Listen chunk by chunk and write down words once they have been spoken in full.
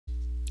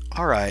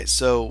All right,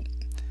 so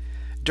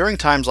during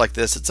times like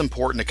this, it's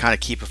important to kind of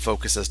keep a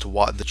focus as to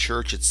what the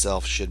church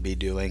itself should be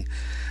doing.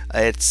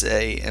 It's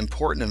a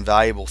important and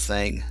valuable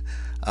thing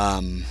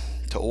to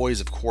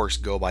always, of course,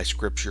 go by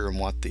Scripture and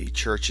what the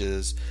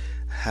churches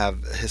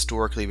have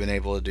historically been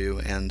able to do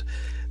and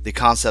the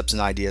concepts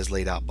and ideas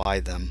laid out by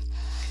them.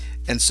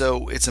 And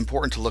so it's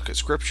important to look at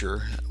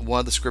Scripture. One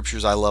of the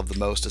Scriptures I love the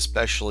most,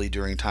 especially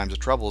during times of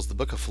trouble, is the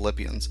book of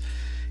Philippians.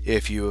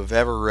 If you have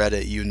ever read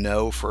it, you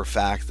know for a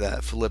fact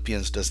that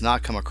Philippians does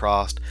not come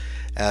across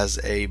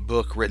as a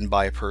book written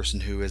by a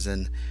person who is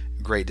in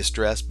great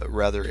distress, but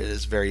rather it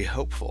is very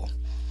hopeful.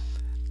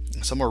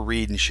 So I'm going to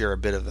read and share a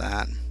bit of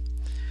that.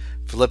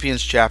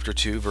 Philippians chapter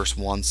 2 verse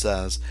 1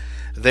 says,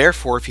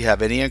 "Therefore, if you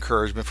have any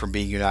encouragement from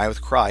being united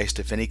with Christ,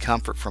 if any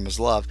comfort from his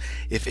love,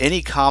 if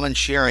any common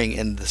sharing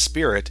in the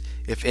Spirit,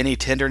 if any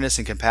tenderness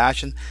and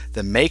compassion,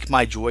 then make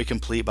my joy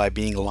complete by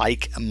being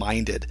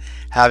like-minded,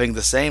 having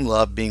the same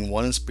love, being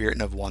one in spirit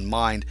and of one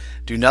mind.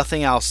 Do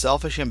nothing out of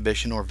selfish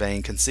ambition or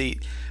vain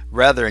conceit.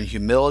 Rather, in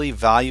humility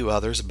value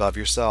others above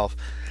yourself,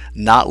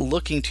 not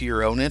looking to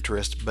your own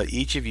interest, but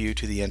each of you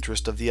to the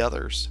interest of the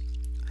others."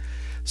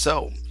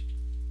 So,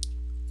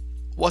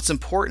 what's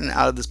important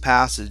out of this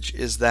passage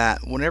is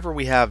that whenever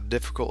we have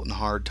difficult and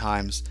hard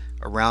times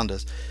around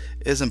us,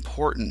 it is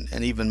important,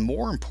 and even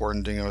more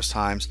important during those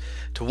times,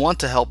 to want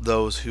to help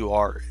those who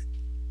are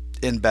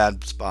in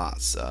bad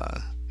spots,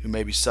 who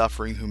may be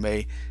suffering, who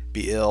may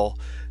be ill,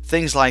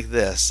 things like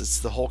this. It's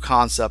the whole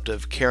concept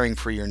of caring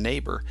for your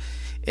neighbor.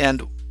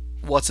 And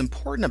what's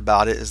important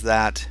about it is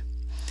that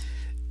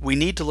we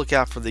need to look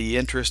out for the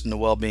interest and the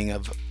well-being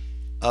of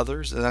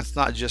others, and that's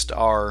not just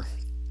our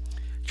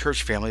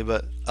church family,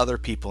 but other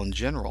people in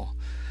general.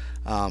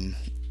 Um,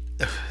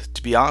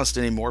 to be honest,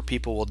 anymore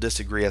people will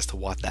disagree as to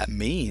what that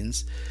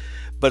means,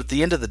 but at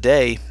the end of the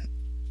day,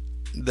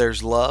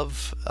 there's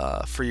love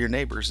for your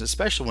neighbors,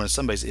 especially when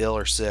somebody's ill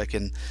or sick,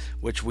 and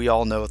which we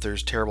all know that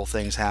there's terrible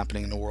things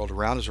happening in the world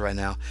around us right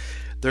now.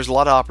 There's a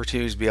lot of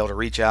opportunities to be able to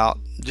reach out,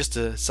 just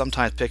to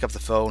sometimes pick up the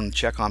phone and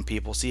check on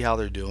people, see how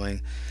they're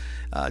doing,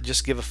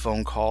 just give a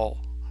phone call.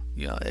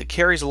 It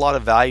carries a lot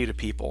of value to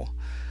people.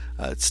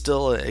 It's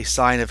still a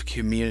sign of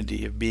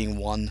community, of being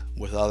one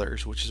with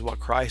others, which is what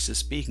Christ is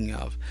speaking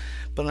of.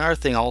 But another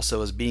thing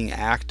also is being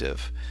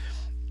active.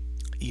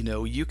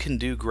 You can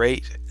do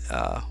great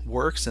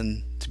works,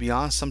 and to be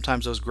honest,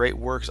 sometimes those great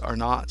works are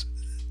not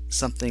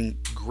something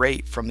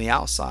great from the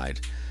outside.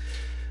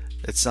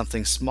 It's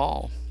something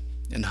small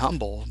and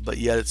humble, but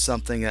yet it's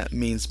something that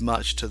means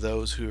much to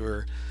those who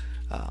are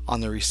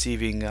on the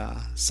receiving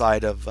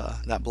side of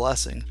that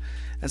blessing.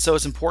 And so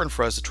it's important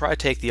for us to try to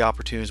take the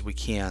opportunities we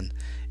can.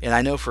 And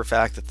I know for a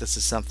fact that this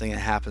is something that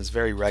happens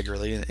very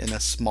regularly in a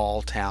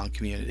small town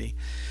community,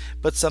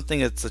 but something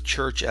that the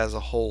church as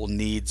a whole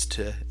needs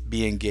to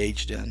be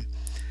engaged in.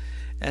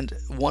 And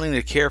wanting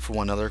to care for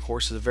one another, of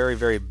course, is a very,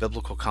 very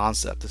biblical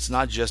concept. It's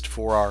not just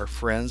for our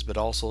friends, but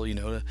also,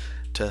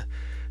 to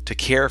to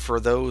care for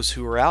those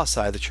who are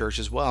outside the church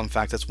as well. In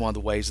fact, that's one of the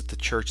ways that the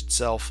church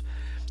itself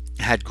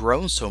had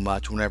grown so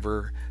much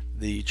whenever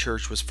the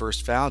church was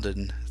first founded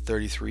in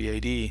 33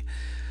 AD.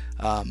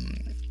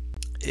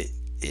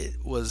 It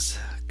was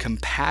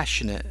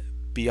compassionate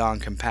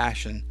beyond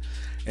compassion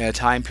in a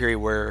time period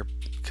where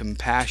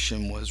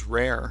compassion was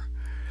rare.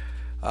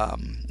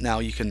 Now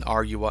you can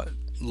argue what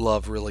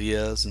love really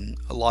is, and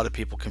a lot of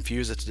people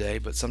confuse it today,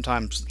 but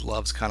sometimes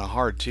love's kind of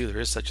hard too.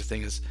 There is such a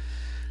thing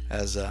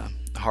as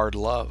hard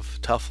love,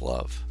 tough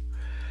love.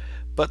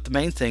 But the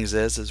main thing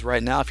is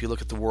right now, if you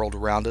look at the world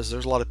around us,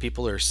 there's a lot of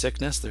people, there's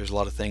sickness, there's a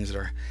lot of things that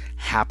are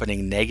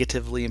happening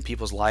negatively in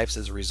people's lives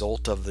as a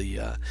result of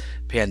the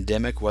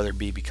pandemic, whether it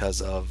be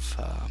because of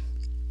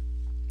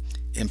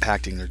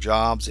impacting their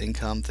jobs,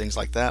 income, things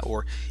like that,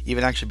 or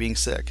even actually being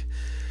sick.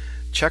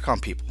 Check on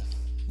people,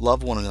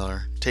 love one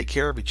another, take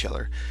care of each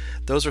other.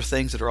 Those are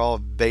things that are all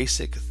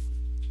basic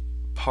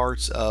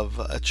parts of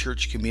a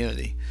church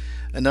community.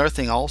 Another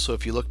thing also,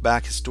 if you look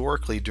back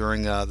historically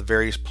during the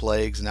various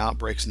plagues and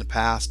outbreaks in the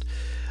past,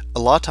 a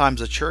lot of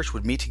times the church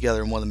would meet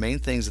together, and one of the main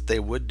things that they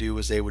would do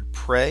is they would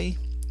pray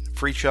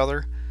for each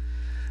other,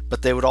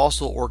 but they would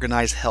also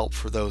organize help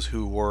for those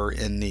who were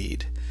in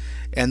need.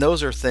 And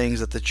those are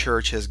things that the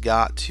church has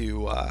got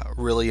to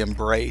really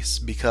embrace,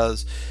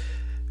 because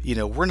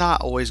we're not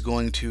always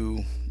going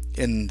to,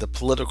 in the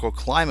political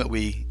climate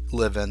we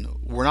live in,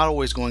 we're not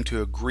always going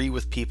to agree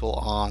with people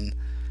on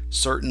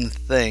certain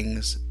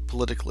things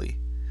politically,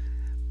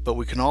 but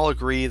we can all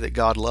agree that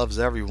God loves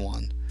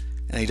everyone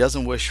and He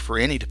doesn't wish for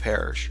any to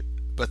perish,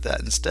 but that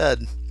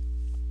instead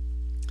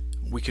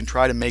we can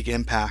try to make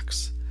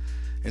impacts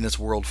in this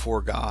world for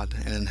God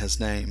and in His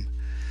name.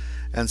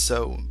 And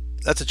so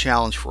that's a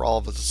challenge for all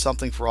of us. It's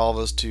something for all of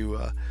us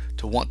to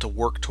want to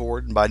work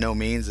toward. And by no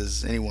means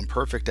is anyone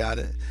perfect at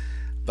it,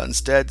 but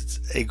instead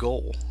it's a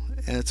goal,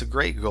 and it's a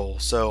great goal.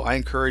 So I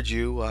encourage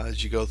you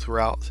as you go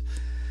throughout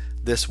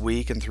this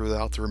week and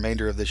throughout the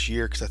remainder of this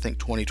year, because I think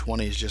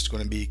 2020 is just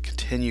going to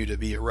continue to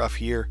be a rough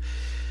year.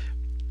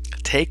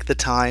 Take the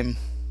time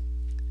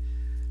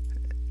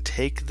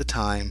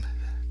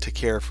to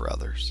care for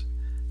others.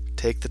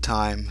 take the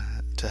time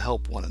to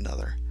help one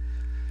another.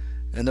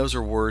 And those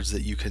are words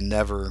that you can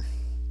never,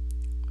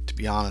 to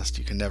be honest,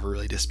 you can never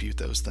really dispute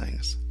those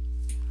things.